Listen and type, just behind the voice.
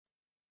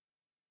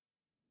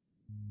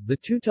The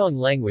Tutong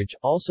language,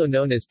 also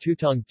known as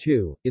Tutong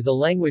II, is a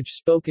language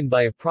spoken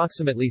by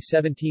approximately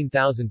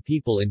 17,000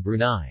 people in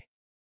Brunei.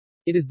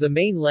 It is the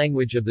main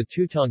language of the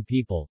Tutong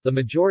people, the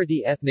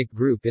majority ethnic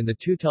group in the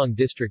Tutong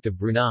district of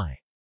Brunei.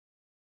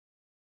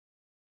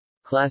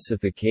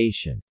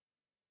 Classification.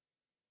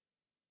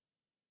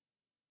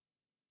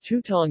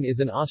 Tutong is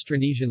an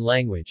Austronesian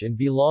language and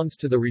belongs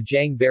to the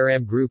Rajang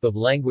Baram group of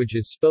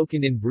languages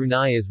spoken in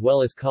Brunei as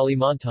well as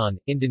Kalimantan,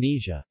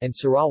 Indonesia, and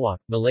Sarawak,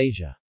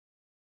 Malaysia.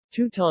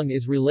 Tutong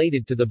is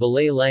related to the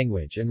Malay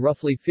language and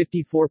roughly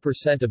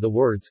 54% of the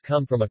words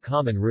come from a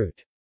common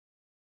root.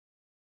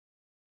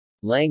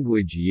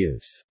 Language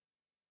use.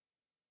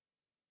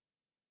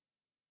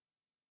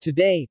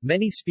 Today,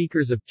 many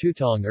speakers of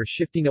Tutong are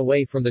shifting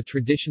away from the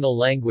traditional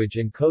language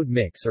and code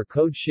mix or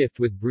code shift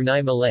with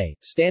Brunei Malay,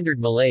 Standard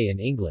Malay and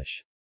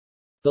English.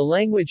 The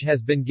language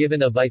has been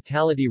given a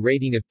vitality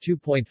rating of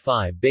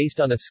 2.5 based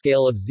on a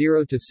scale of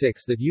 0 to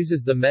 6 that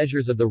uses the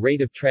measures of the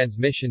rate of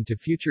transmission to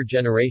future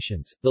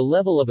generations, the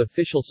level of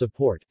official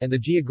support, and the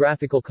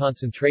geographical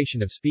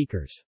concentration of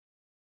speakers.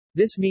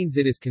 This means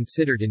it is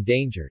considered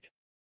endangered.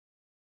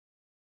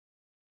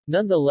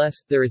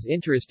 Nonetheless, there is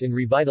interest in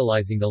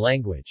revitalizing the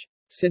language.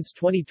 Since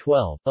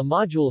 2012, a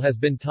module has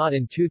been taught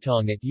in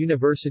Tutong at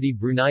University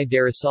Brunei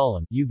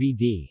Darussalam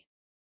 (UBD).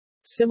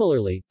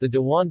 Similarly, the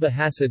Dewan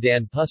Bahasa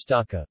dan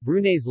Pustaka,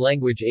 Brunei's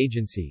language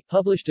agency,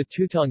 published a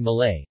Tutong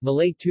Malay,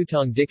 Malay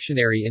Tutong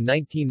dictionary in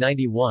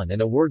 1991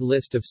 and a word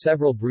list of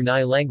several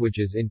Brunei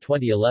languages in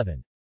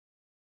 2011.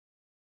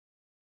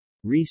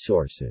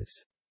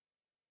 Resources.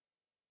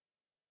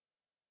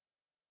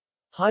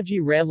 Haji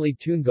Ramli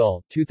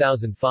Tunggal,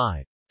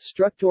 2005.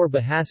 Struktur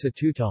Bahasa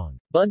Tutong.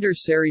 Bandar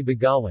Seri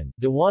Begawan,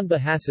 Dewan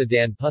Bahasa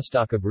dan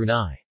Pustaka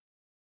Brunei.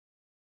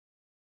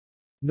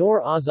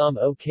 Noor Azam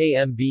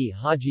Okmb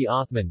Haji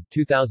Othman,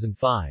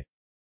 2005.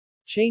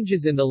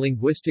 Changes in the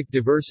Linguistic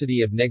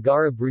Diversity of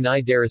Negara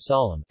Brunei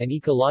Darussalam, An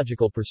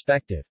Ecological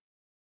Perspective.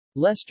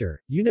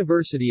 Leicester,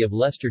 University of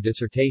Leicester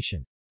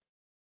dissertation.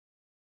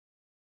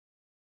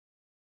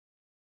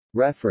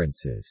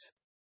 References.